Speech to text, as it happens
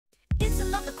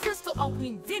another crystal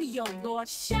opening video.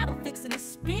 LordShaedow fixing his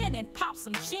spin and pop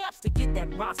some champs to get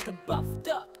that roster buffed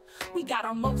up. We got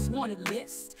our most wanted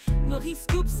list. Will he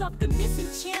scoops up the missing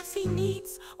champs he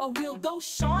needs? Or will those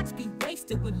shards be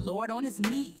wasted with Lord on his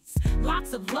knees?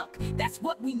 Lots of luck, that's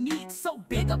what we need. So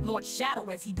big up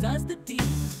LordShaedow as he does the deed.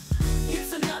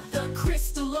 It's another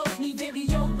crystal opening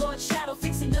video. LordShaedow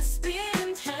fixing the spin.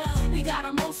 We got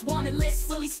our most wanted list.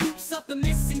 Will he scoops up the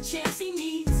missing champs he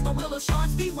needs? Or will those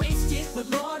shards be wasted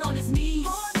with Lord on his knees?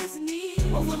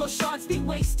 Or will those shards be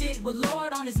wasted with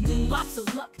Lord on his knees? Lots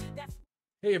of luck.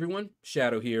 Hey everyone,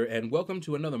 Shadow here, and welcome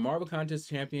to another Marvel Contest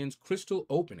Champions Crystal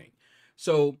opening.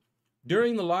 So,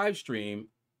 during the live stream,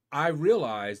 I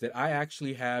realized that I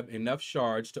actually have enough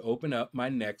shards to open up my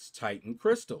next Titan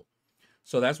Crystal.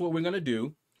 So that's what we're going to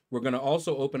do. We're going to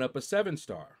also open up a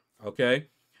 7-star, okay?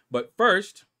 But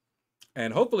first,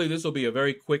 and hopefully this will be a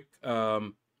very quick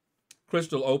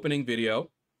crystal opening video,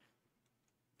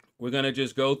 we're going to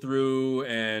just go through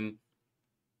and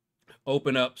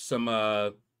open up some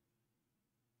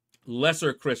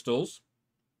lesser crystals.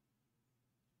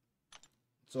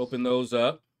 Let's open those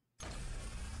up.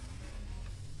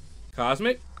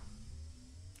 Cosmic?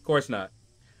 Of course not.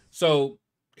 So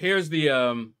here's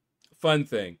the fun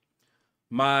thing.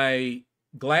 My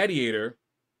gladiator,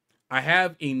 I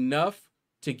have enough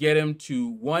to get him to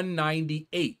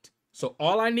 198. So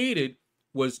all I needed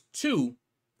was 2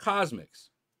 cosmics.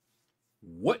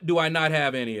 What do I not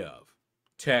have any of?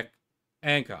 Tech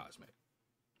and cosmic.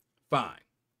 Fine.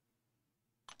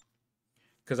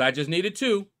 Because I just needed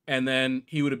 2, and then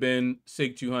he would have been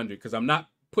SIG 200. Because I'm not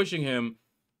pushing him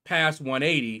past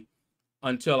 180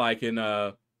 until I can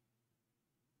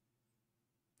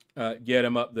get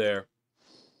him up there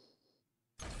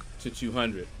to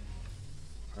 200.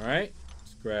 All right,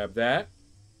 let's grab that.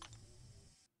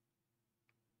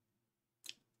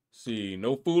 See,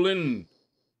 no fooling.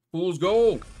 Fool's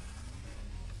gold.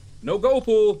 No gold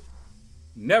pool.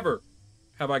 Never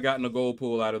have I gotten a gold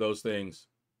pool out of those things.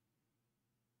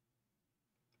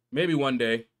 Maybe one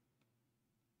day.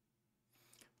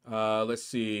 Let's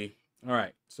see. All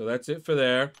right, so that's it for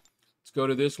there. Let's go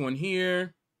to this one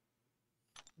here.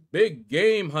 Big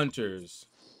Game Hunters.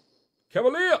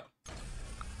 Cavalier.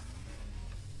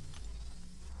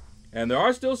 And there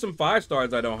are still some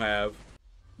 5-stars I don't have,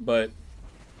 but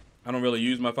I don't really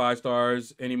use my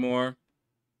 5-stars anymore.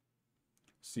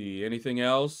 See, anything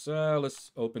else?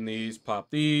 Let's open these, pop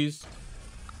these.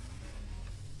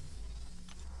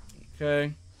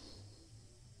 Okay.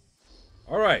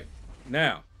 All right,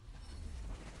 now,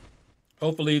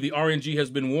 hopefully the RNG has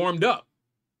been warmed up.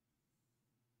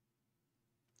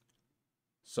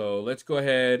 So let's go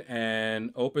ahead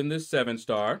and open this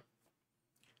 7-star.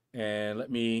 And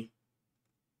let me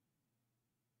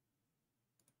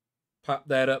pop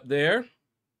that up there.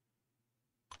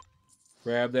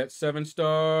 Grab that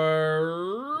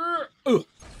 7-star. Ooh.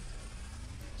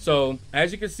 So,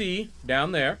 as you can see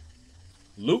down there,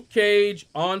 Luke Cage,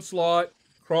 Onslaught,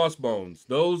 Crossbones.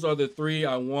 Those are the 3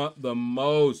 I want the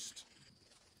most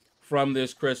from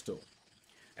this crystal.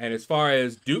 And as far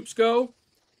as dupes go,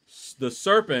 the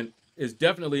Serpent is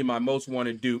definitely my most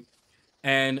wanted dupe.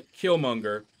 And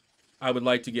Killmonger, I would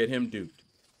like to get him duped.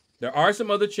 There are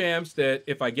some other champs that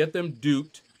if I get them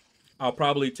duped, I'll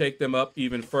probably take them up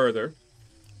even further.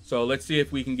 So let's see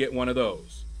if we can get one of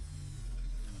those.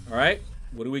 All right,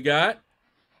 what do we got?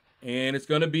 And it's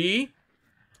going to be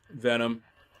Venom.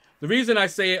 The reason I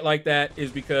say it like that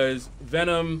is because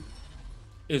Venom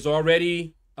is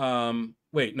already...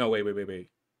 wait.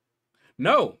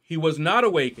 No, he was not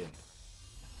awakened.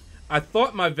 I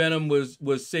thought my Venom was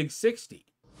SIG 60.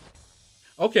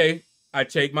 Okay, I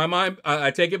take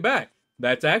it back.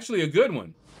 That's actually a good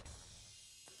one.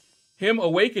 Him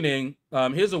awakening,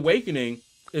 his awakening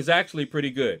is actually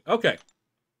pretty good. Okay,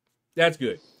 that's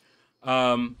good.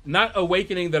 Not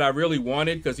awakening that I really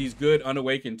wanted because he's good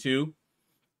unawakened too.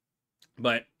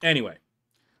 But anyway,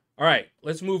 all right,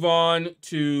 let's move on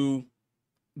to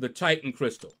the Titan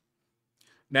Crystal.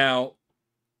 Now,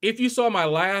 if you saw my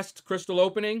last crystal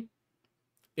opening,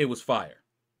 it was fire.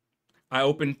 I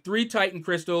opened 3 Titan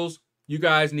crystals. You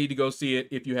guys need to go see it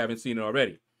if you haven't seen it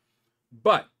already.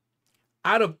 But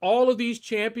out of all of these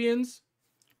champions,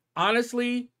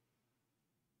 honestly,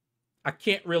 I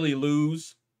can't really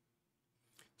lose.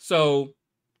 So,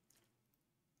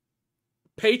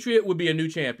 Patriot would be a new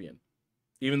champion,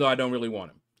 even though I don't really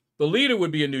want him. The Leader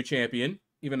would be a new champion,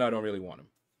 even though I don't really want him.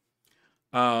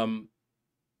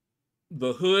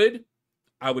 The Hood,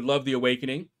 I would love the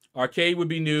Awakening. Arcade would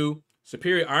be new.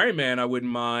 Superior Iron Man, I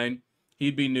wouldn't mind.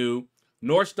 He'd be new.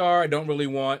 North Star, I don't really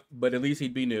want, but at least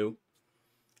he'd be new.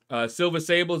 Silver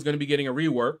Sable is going to be getting a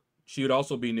rework. She would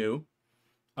also be new.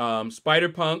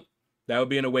 Spider-Punk, that would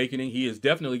be an awakening. He is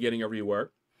definitely getting a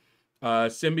rework.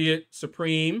 Symbiote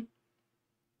Supreme,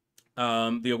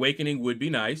 the awakening would be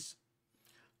nice.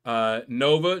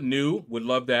 Nova, new, would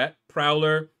love that.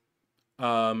 Prowler,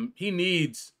 he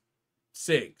needs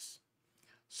SIGs.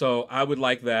 So I would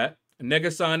like that.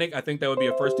 Negasonic, I think that would be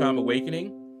a first-time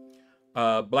awakening.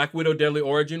 Black Widow Deadly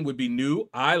Origin would be new.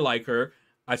 I like her.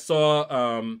 I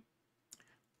saw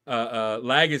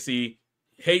Legacy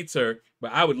hates her,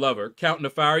 but I would love her. Count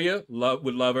Nefaria,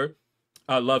 would love her.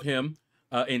 Love him.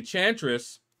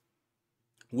 Enchantress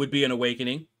would be an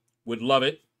awakening. Would love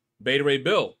it. Beta Ray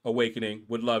Bill, awakening.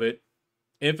 Would love it.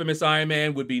 Infamous Iron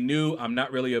Man would be new. I'm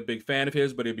not really a big fan of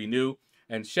his, but it'd be new.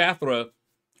 And Shathra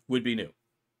would be new.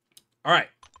 All right.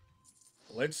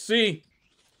 Let's see.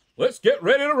 Let's get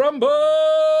ready to rumble.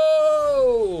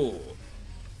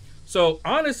 So,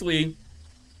 honestly,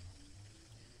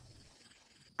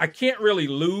 I can't really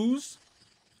lose.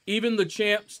 Even the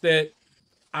champs that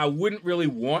I wouldn't really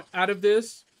want out of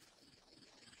this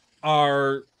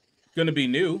are going to be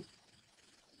new.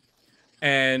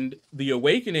 And the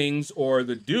awakenings or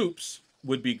the dupes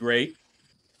would be great.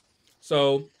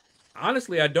 So,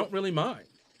 honestly, I don't really mind.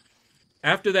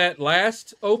 After that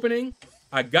last opening,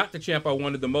 I got the champ I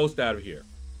wanted the most out of here.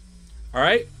 All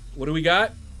right, what do we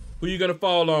got? Who you going to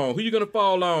fall on? Who you going to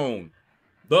fall on?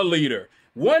 The leader.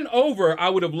 1 over, I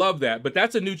would have loved that, but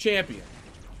that's a new champion.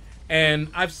 And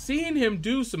I've seen him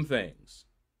do some things.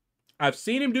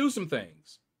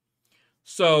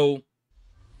 So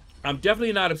I'm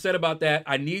definitely not upset about that.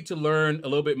 I need to learn a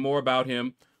little bit more about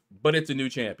him, but it's a new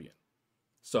champion.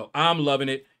 So I'm loving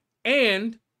it.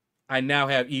 And I now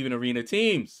have even arena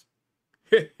teams.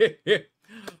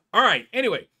 All right,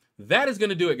 anyway, that is going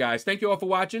to do it, guys. Thank you all for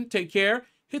watching. Take care.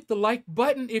 Hit the like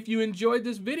button if you enjoyed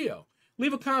this video.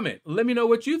 Leave a comment. Let me know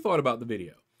what you thought about the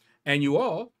video. And you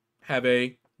all have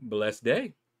a blessed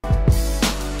day.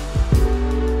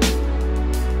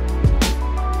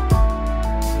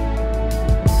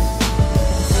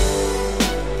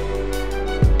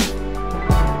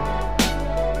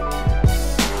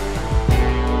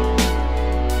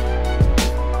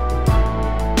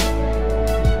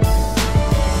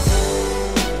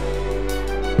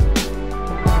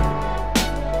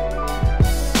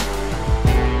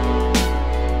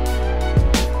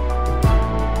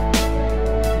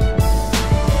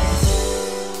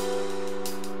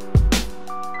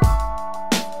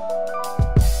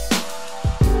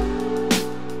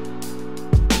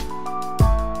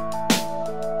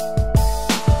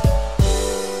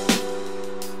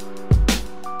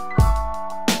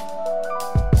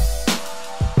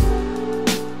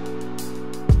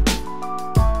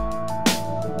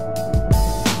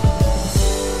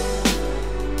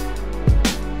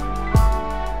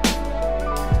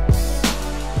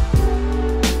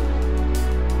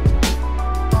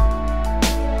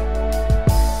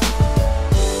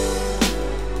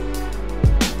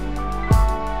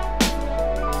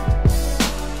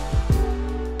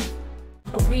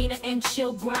 And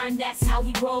chill grind, that's how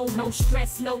we roll. No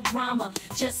stress, no drama,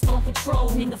 just on patrol.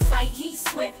 In the fight, he's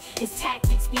swift, his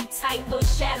tactics be tight.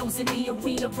 LordShaedow's in the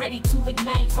arena, ready to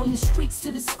ignite. From the streets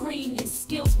to the screen, his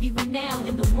skills be renowned.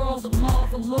 In the world of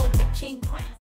Marvel, Lord the King crown.